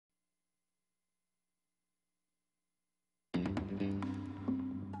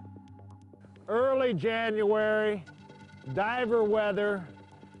early January, diver weather,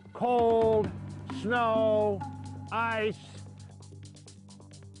 cold, snow, ice.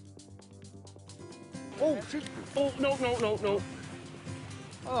 Oh, shoot. Oh, no, no, no, no.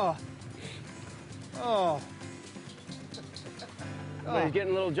 Oh. Oh. Oh, he's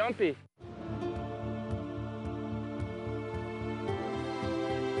getting a little jumpy.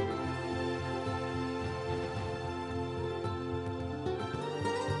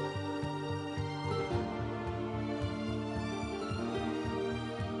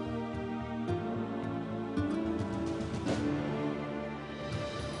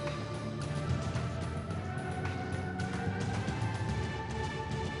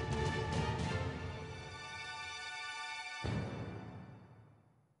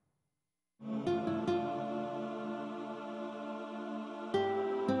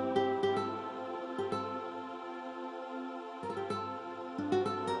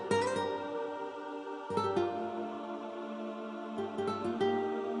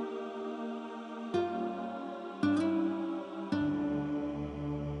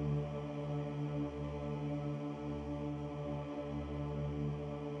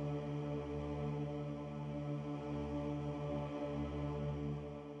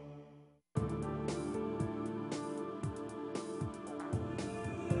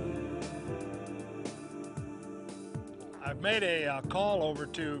 I've made a call over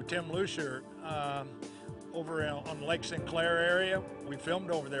to Tim Lucier over on Lake Sinclair area. We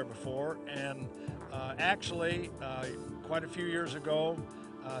filmed over there before, and actually, quite a few years ago,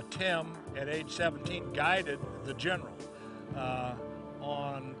 Tim, at age 17, guided the General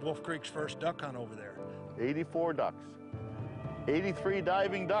on Wolf Creek's first duck hunt over there. 84 ducks, 83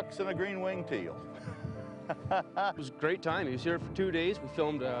 diving ducks, and a green winged teal. It was a great time. He was here for 2 days. We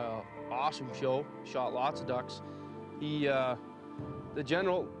filmed an awesome show, shot lots of ducks. The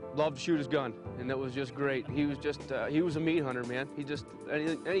General loved to shoot his gun, and it was just great. He was a meat hunter, man. He just,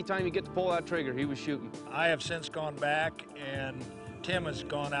 anytime he get to pull that trigger, he was shooting. I have since gone back, and Tim has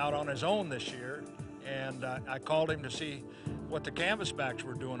gone out on his own this year, and I called him to see what the canvasbacks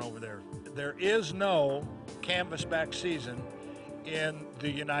were doing over there. There is no canvasback season in the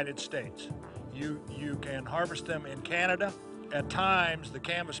United States. You can harvest them in Canada. At times, the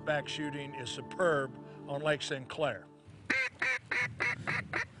canvasback shooting is superb on Lake Sinclair.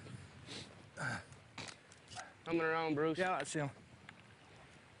 Coming around, Bruce. Yeah, I see him.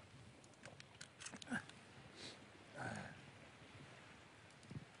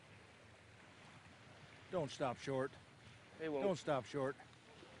 Don't stop short. He won't. Don't stop short.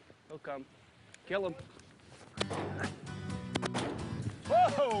 He'll come. Kill him.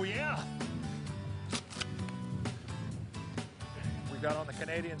 Whoa, yeah! We got on the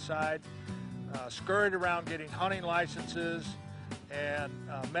Canadian side, scurried around getting hunting licenses, and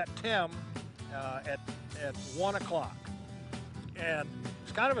met Tim at 1 o'clock. And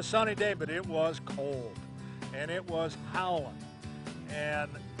it's kind of a sunny day, but it was cold, and it was howling. And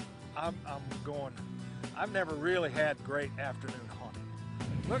I'm going, I've never really had great afternoon hunting.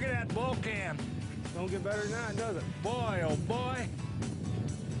 Look at that bull can. Don't get better than that, does it? Boy, oh boy.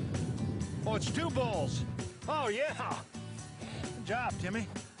 Oh, it's 2 bulls. Oh, yeah. Good job, Timmy.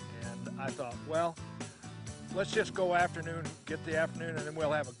 And I thought, well, let's just go afternoon, get the afternoon, and then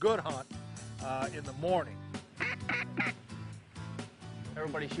we'll have a good hunt in the morning.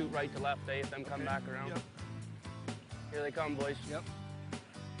 Everybody shoot right to left, if them come back around. Yep. Here they come, boys. Yep.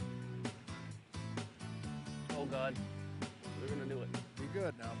 Oh, God. We're going to do it. Be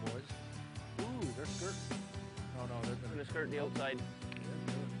good now, boys. Ooh, they're skirting. No, they're I'm going to skirt the outside.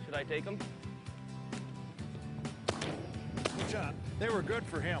 Should I take them? Good shot. They were good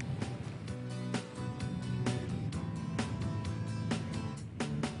for him.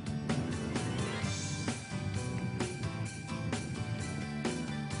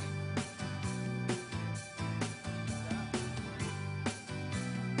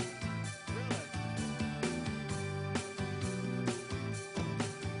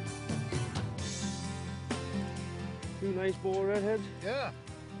 Two nice bull redheads. Yeah.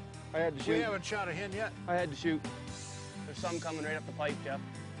 I had to shoot. We haven't shot a hen yet. I had to shoot. There's some coming right up the pipe, Jeff.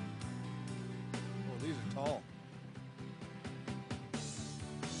 Oh, these are tall.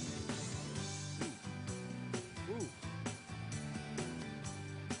 Ooh.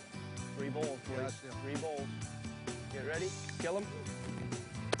 3 bulls, boys. Yeah, I see 'em. 3 bulls. Get ready. Kill them.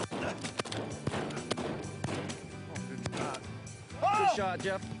 Oh, good shot. Good shot,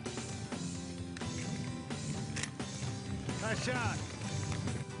 Jeff. Nice shot.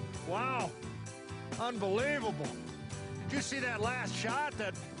 Wow. Unbelievable. Did you see that last shot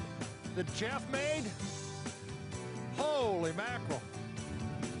that Jeff made? Holy mackerel.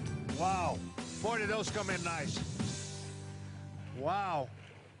 Wow. Boy, did those come in nice. Wow.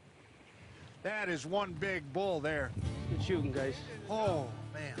 That is one big bull there. Good shooting, guys. Oh,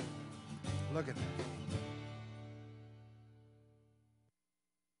 man. Look at that.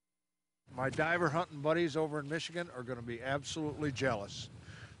 My diver hunting buddies over in Michigan are going to be absolutely jealous.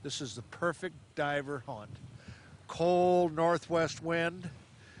 This is the perfect diver hunt. Cold northwest wind,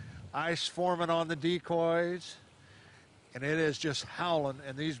 ice forming on the decoys, and it is just howling,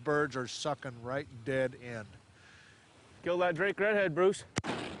 and these birds are sucking right dead in. Kill that Drake redhead, Bruce.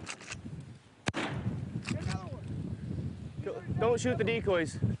 Don't shoot the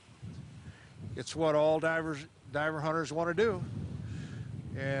decoys. It's what all diver hunters want to do.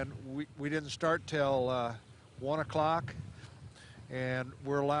 And we didn't start till 1 o'clock, and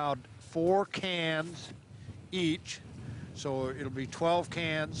we're allowed 4 cans each, so it'll be 12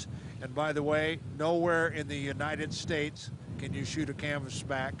 cans. And by the way, nowhere in the United States can you shoot a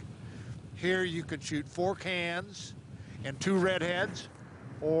canvasback. Here you can shoot 4 cans and 2 redheads,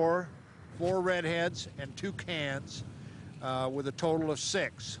 or 4 redheads and 2 cans, with a total of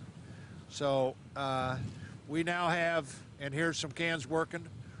 6. So we now have, and here's some cans working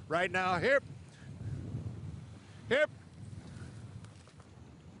right now. Hip, hip.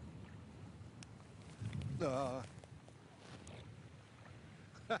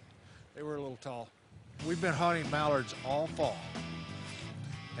 They were a little tall. We've been hunting mallards all fall,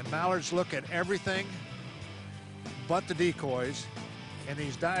 and mallards look at everything but the decoys, and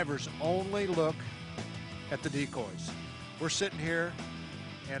these divers only look at the decoys. We're sitting here,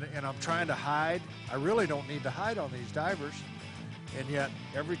 and I'm trying to hide. I really don't need to hide on these divers, and yet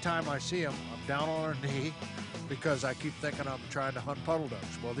every time I see them, I'm down on a knee because I keep thinking I'm trying to hunt puddle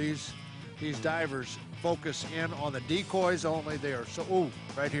ducks. Well, these divers focus in on the decoys only. They are so, ooh,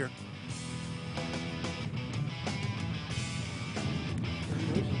 right here.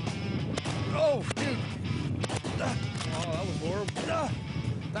 Oh, dude. Oh, that was horrible.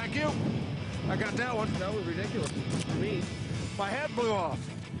 Thank you. I got that one. That was ridiculous for me. My head blew off.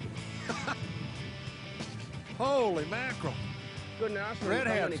 Holy mackerel. Couldn't ask for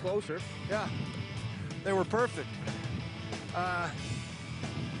Redheads. any closer. Yeah, they were perfect.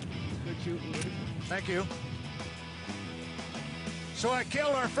 Good shooting, buddy. Thank you. So I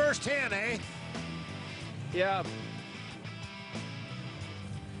killed our first hen, eh? Yeah.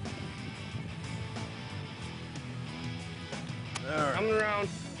 There. Coming around.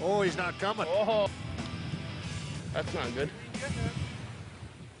 Oh, he's not coming. Oh, that's not good.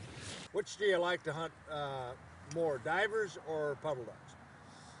 Which do you like to hunt more, divers or puddle ducks?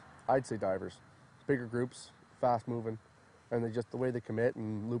 I'd say divers. Bigger groups, fast moving, and they just, the way they commit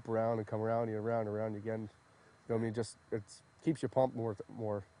and loop around and come around you, around you again. You know what I mean? Just, it keeps you pumped more,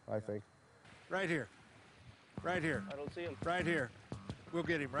 I think. Right here. Right here. I don't see him. Right here. We'll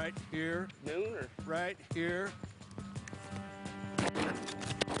get him right here. Noon or? Right here.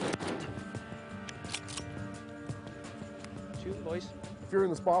 Shooting, boys. If you're in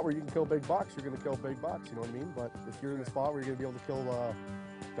the spot where you can kill big bucks, you're going to kill big bucks, you know what I mean? But if you're in the spot where you're going to be able to kill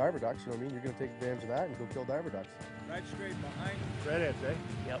diver ducks, you know what I mean? You're going to take advantage of that and go kill diver ducks. Right straight behind. Redheads, eh?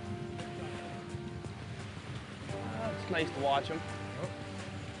 Yep. It's nice to watch them. Oh.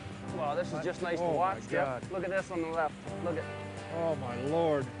 Wow, this is just nice to Oh, watch. my God. Yep. Look at this on the left. Look at. Oh my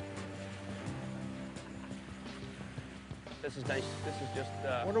Lord. This is nice. This is just.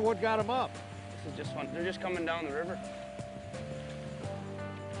 Wonder what got him up. This is just fun. They're just coming down the river.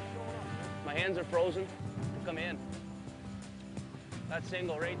 My hands are frozen. Come in. That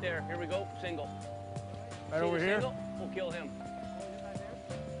single right there. Here we go. Single. Right See over the here? Single? We'll kill him.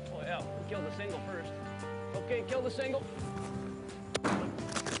 Oh yeah, we'll kill the single first. Okay, kill the single.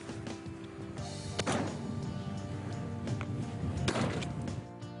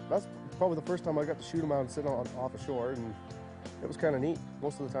 That's probably the first time I got to shoot them out and sit off a shore, and it was kind of neat.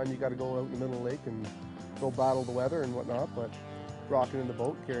 Most of the time you got to go out in the middle of the lake and go battle the weather and whatnot, but rocking in the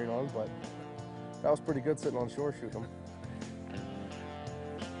boat, carrying on, but that was pretty good sitting on shore shooting them.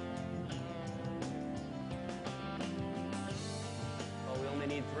 Oh, we only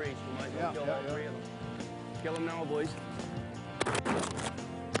need 3, so we might as well kill all 3 of them. Kill them now, boys.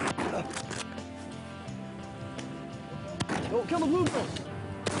 Oh, kill the bluegill!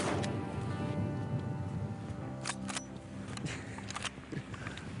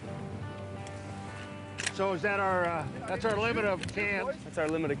 So is that our, that's our limit of cans? That's our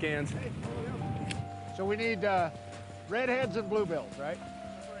limit of cans. So we need redheads and bluebills, right?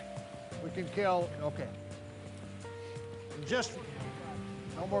 We can kill, okay. Just,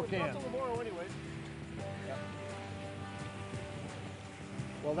 no more cans. Yep.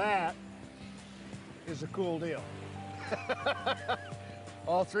 Well, that is a cool deal.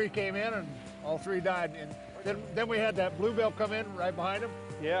 All 3 came in and All three died. And then we had that bluebill come in right behind him.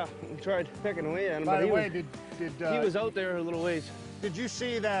 Yeah, we tried picking away at him. By but the way, he was out there a little ways. Did you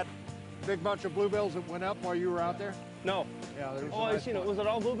see that big bunch of bluebills that went up while you were out there? No. Yeah, there was. Oh, I seen it. Was it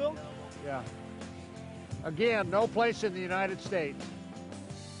all bluebill? Yeah. Again, no place in the United States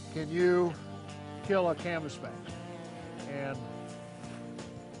can you kill a canvasback. And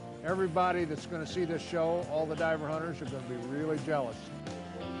everybody that's going to see this show, all the diver hunters, are going to be really jealous.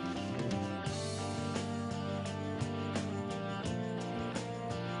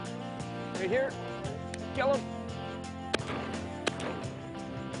 Right here. Kill him.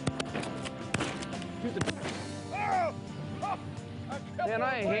 Man,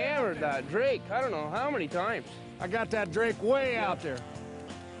 I hammered that drake. I don't know how many times. I got that drake way out there.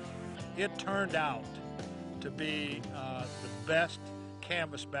 It turned out to be the best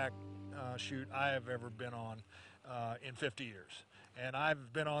canvasback shoot I have ever been on in 50 years. And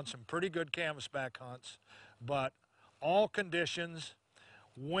I've been on some pretty good canvasback hunts, but all conditions,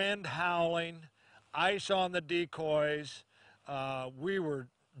 wind howling, ice on the decoys, we were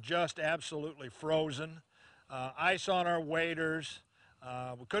just absolutely frozen. Ice on our waders.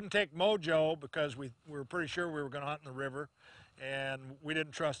 We couldn't take Mojo because we were pretty sure we were going to hunt in the river, and we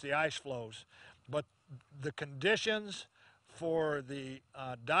didn't trust the ice flows. But the conditions for the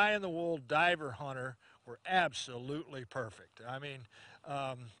die-in-the-wool diver hunter were absolutely perfect. I mean,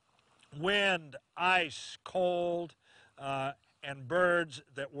 wind, ice, cold, and birds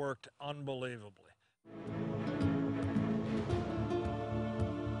that worked unbelievably.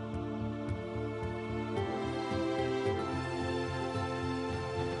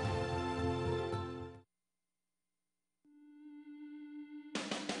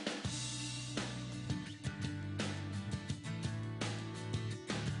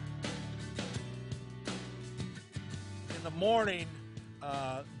 In the morning,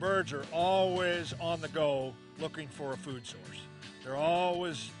 birds are always on the go looking for a food source. They're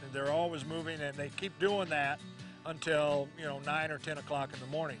always moving, and they keep doing that until 9 or 10 o'clock in the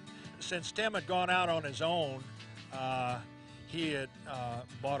morning. Since Tim had gone out on his own, he had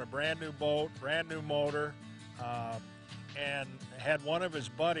bought a brand new boat, brand new motor, and had one of his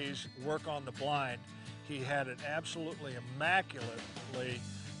buddies work on the blind. He had it absolutely immaculately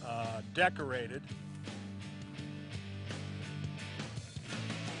decorated.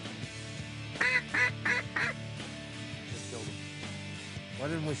 Just killed him. Why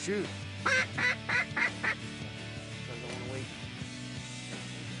didn't we shoot? Because I want to wait.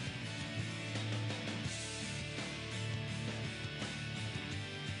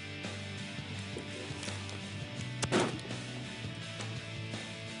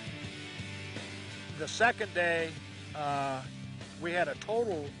 The second day, we had a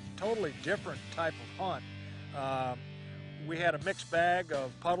totally different type of hunt. We had a mixed bag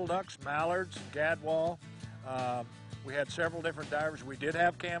of puddle ducks, mallards, gadwall. We had several different divers. We did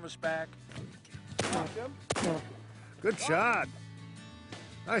have canvasback. Good shot.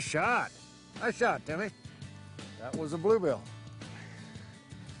 Nice shot. Nice shot, Timmy. That was a bluebill.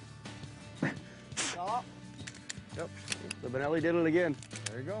 Yep. The Benelli did it again.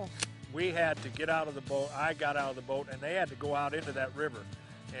 There you go. We had to get out of the boat. I got out of the boat, and they had to go out into that river.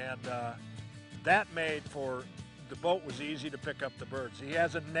 And that made for, the boat was easy to pick up the birds. He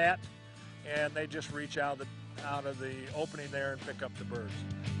has a net, and they just reach out of the opening there and pick up the birds.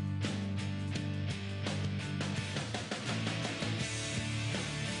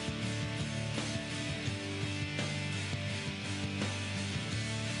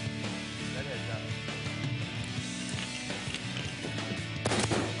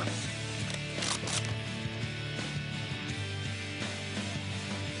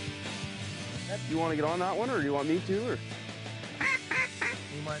 You want to get on that one, or do you want me to? Or?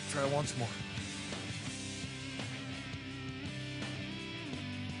 We might try once more.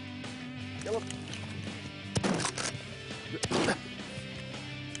 Kill him.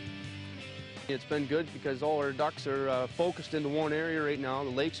 It's been good because all our ducks are focused into one area right now. The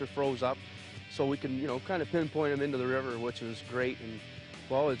lakes are froze up, so we can, kind of pinpoint them into the river, which is great. And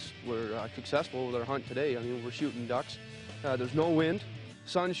well, we're successful with our hunt today. I mean, we're shooting ducks. There's no wind,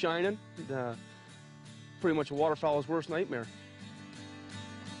 sun's shining. Pretty much a waterfowler's worst nightmare.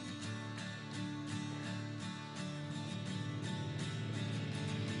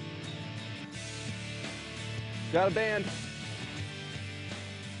 Got a band. I'll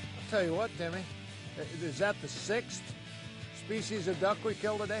tell you what, Timmy, is that the 6th species of duck we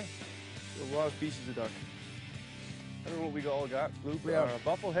killed today? A lot of species of duck. I don't know what we all got. We have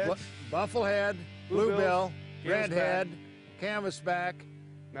buffleheads, bufflehead, bluebill, redhead, canvasback,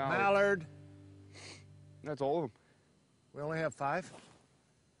 mallard. That's all of them. We only have 5?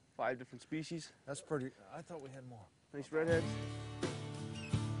 5 different species. That's pretty, I thought we had more. Nice redheads.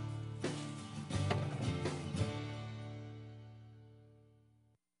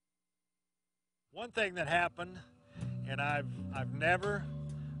 One thing that happened, and I've never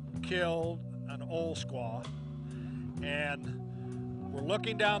killed an old squaw, and we're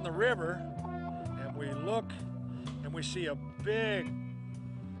looking down the river, and we look and we see a big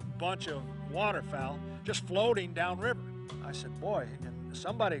bunch of waterfowl just floating downriver. I said, boy, and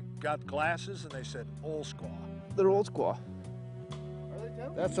somebody got glasses and they said, old squaw. They're old squaw.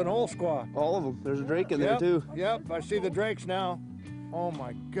 That's an old squaw. All of them. There's a drake in there too. Yep, I see the drakes now. Oh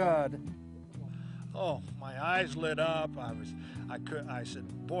my God. Oh, my eyes lit up. I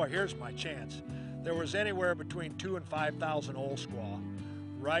said, boy, here's my chance. There was anywhere between 2,000 and 5,000 old squaw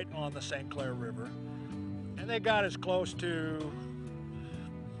right on the St. Clair River. And they got as close to,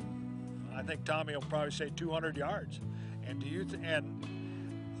 I think Tommy will probably say 200 yards. And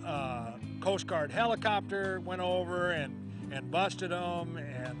Coast Guard helicopter went over and busted them,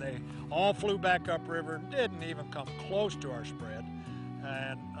 and they all flew back upriver, didn't even come close to our spread.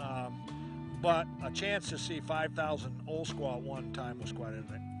 And but a chance to see 5,000 old squaw at one time was quite of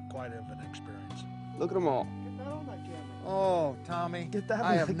an experience. Look at them all. Get that on that camera. Oh, Tommy, Get that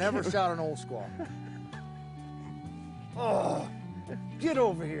I on have the never camera. shot an old squaw. Oh, get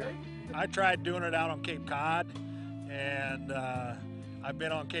over here. I tried doing it out on Cape Cod, and I've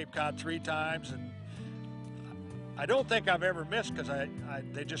been on Cape Cod 3 times, and I don't think I've ever missed because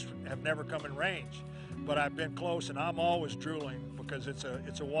they just have never come in range. But I've been close, and I'm always drooling because it's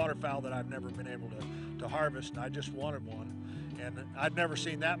a waterfowl that I've never been able to harvest, and I just wanted one. And I'd never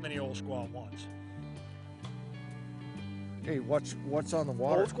seen that many old squaw at once. Hey, what's on the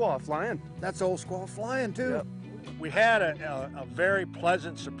water? Old squaw flying. That's old squaw flying too. Yep. We had a very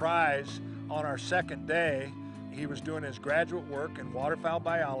pleasant surprise on our second day. He was doing his graduate work in waterfowl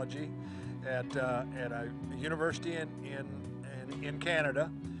biology at a university in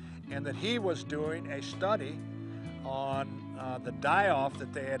Canada, and that he was doing a study on the die-off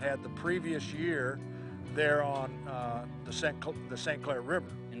that they had the previous year there on the St. Clair River.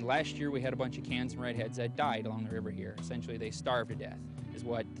 And last year we had a bunch of cans and redheads that died along the river here. Essentially they starved to death, is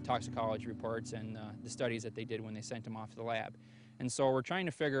what the toxicology reports and the studies that they did when they sent them off to the lab. And so we're trying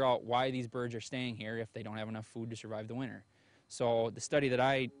to figure out why these birds are staying here if they don't have enough food to survive the winter. So the study that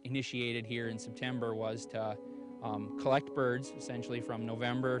I initiated here in September was to collect birds essentially from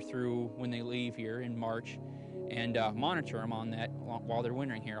November through when they leave here in March, and monitor them on that while they're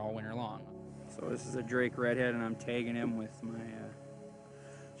wintering here all winter long. So this is a drake redhead, and I'm tagging him with my,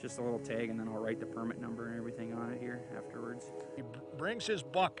 just a little tag, and then I'll write the permit number and everything on it here afterwards. He brings his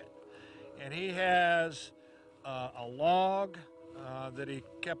bucket, and he has a log that he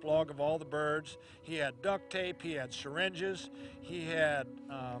kept log of all the birds. He had duct tape, he had syringes, he had,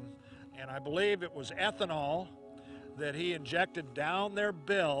 and I believe it was ethanol that he injected down their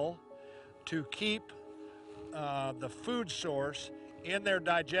bill to keep the food source in their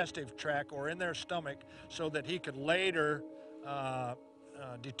digestive tract or in their stomach so that he could later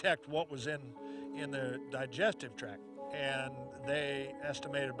detect what was in the digestive tract. And they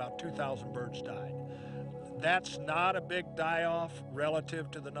estimated about 2,000 birds died. That's not a big die-off relative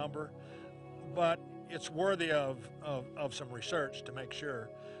to the number, but it's worthy of some research to make sure.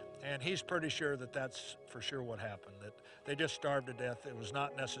 And he's pretty sure that that's for sure what happened, that they just starved to death. It was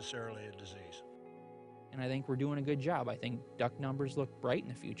not necessarily a disease. And I think we're doing a good job. I think duck numbers look bright in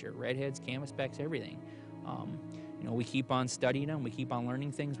the future. Redheads, canvasbacks, everything. You know, we keep on studying them. We keep on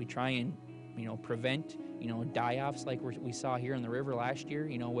learning things. We try and, you know, prevent, you know, die-offs like we saw here in the river last year,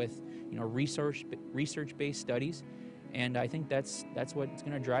 you know, with, you know, research-based studies. And I think that's what's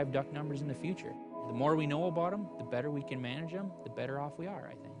going to drive duck numbers in the future. The more we know about them, the better we can manage them, the better off we are,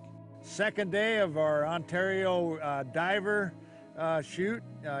 I think. Second day of our Ontario diver shoot.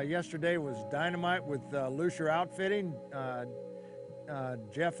 Yesterday was dynamite with Lucier Outfitting,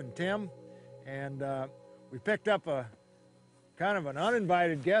 Jeff and Tim, and we picked up a kind of an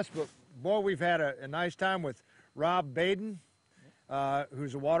uninvited guest, but boy, we've had a nice time with Rob Baden,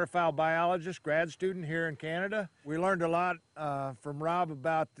 who's a waterfowl biologist, grad student here in Canada. We learned a lot from Rob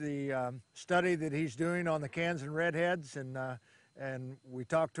about the study that he's doing on the cans and redheads, and we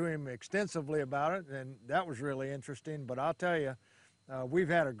talked to him extensively about it, and that was really interesting. But I'll tell you, we've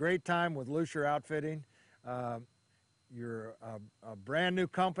had a great time with Lucier Outfitting. You're a brand new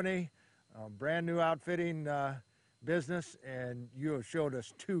company, a brand new outfitting business, and you have showed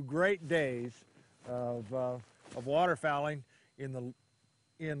us 2 great days of waterfowling in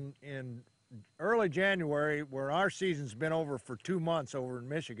early January, where our season's been over for 2 months over in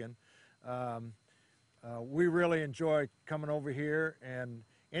Michigan. We really enjoy coming over here and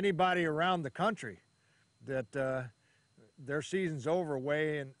anybody around the country that their season's over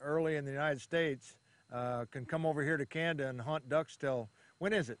early in the United States can come over here to Canada and hunt ducks till,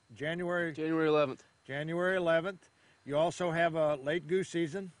 when is it? January 11th. January 11th. You also have a late goose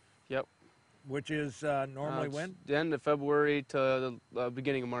season. Yep. Which is normally when? The end of February to the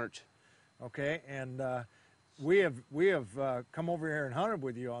beginning of March. Okay, and we have come over here and hunted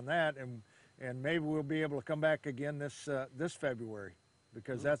with you on that, and maybe we'll be able to come back again this February,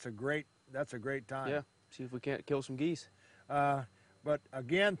 because that's a great time. Yeah. See if we can't kill some geese. But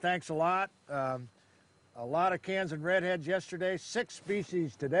again, thanks a lot. A lot of cans and redheads yesterday. 6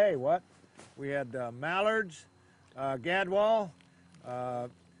 species today. What? We had mallards, gadwall,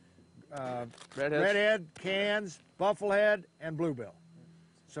 redhead, cans, bufflehead, and bluebill.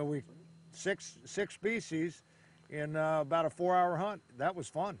 So we six species in about a 4-hour hunt. That was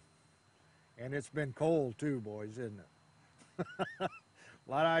fun, and it's been cold too, boys, isn't it? A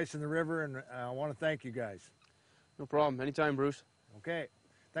lot of ice in the river, and I want to thank you guys. No problem. Anytime, Bruce. Okay,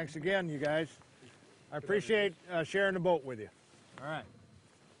 thanks again, you guys. I appreciate sharing the boat with you. All right.